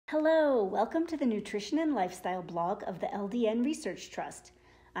Hello, welcome to the Nutrition and Lifestyle blog of the LDN Research Trust.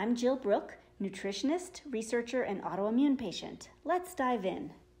 I'm Jill Brook, nutritionist, researcher, and autoimmune patient. Let's dive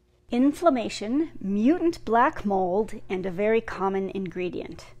in. Inflammation, mutant black mold, and a very common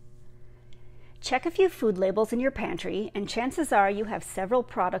ingredient. Check a few food labels in your pantry, and chances are you have several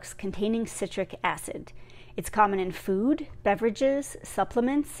products containing citric acid. It's common in food, beverages,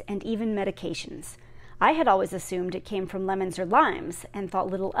 supplements, and even medications. I had always assumed it came from lemons or limes and thought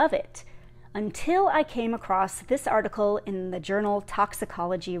little of it, until I came across this article in the journal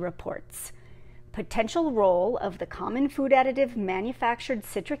Toxicology Reports. Potential role of the common food additive manufactured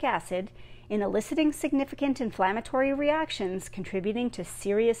citric acid in eliciting significant inflammatory reactions contributing to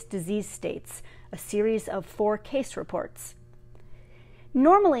serious disease states, a series of 4 case reports.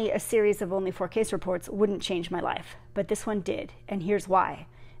 Normally, a series of only 4 case reports wouldn't change my life, but this one did, and here's why.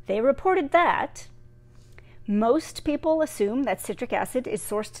 They reported that most people assume that citric acid is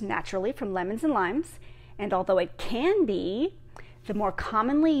sourced naturally from lemons and limes, and although it can be, the more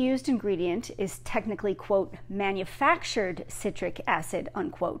commonly used ingredient is technically, quote, manufactured citric acid,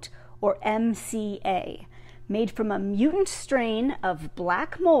 unquote, or MCA, made from a mutant strain of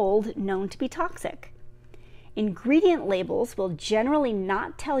black mold known to be toxic. Ingredient labels will generally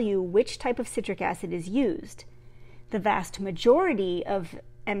not tell you which type of citric acid is used. The vast majority of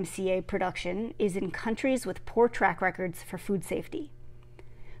MCA production is in countries with poor track records for food safety.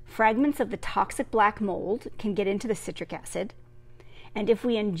 Fragments of the toxic black mold can get into the citric acid, and if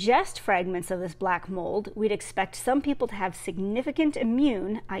we ingest fragments of this black mold, we'd expect some people to have significant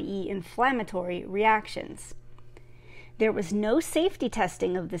immune, i.e. inflammatory, reactions. There was no safety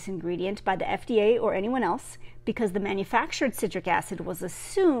testing of this ingredient by the FDA or anyone else because the manufactured citric acid was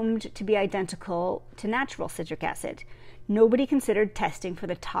assumed to be identical to natural citric acid. Nobody considered testing for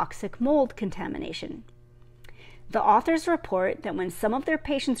the toxic mold contamination. The authors report that when some of their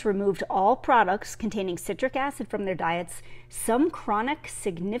patients removed all products containing citric acid from their diets, some chronic,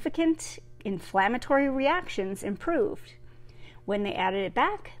 significant inflammatory reactions improved. When they added it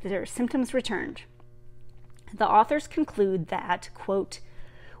back, their symptoms returned. The authors conclude that, quote,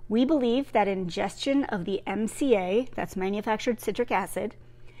 we believe that ingestion of the MCA, that's manufactured citric acid,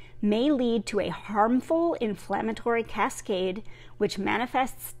 may lead to a harmful inflammatory cascade which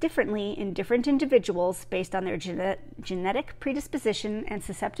manifests differently in different individuals based on their genetic predisposition and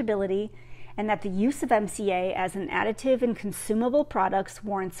susceptibility, and that the use of MCA as an additive in consumable products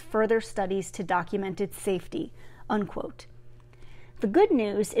warrants further studies to document its safety, unquote. The good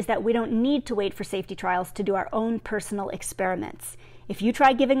news is that we don't need to wait for safety trials to do our own personal experiments. If you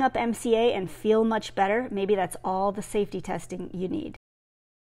try giving up MCA and feel much better, maybe that's all the safety testing you need.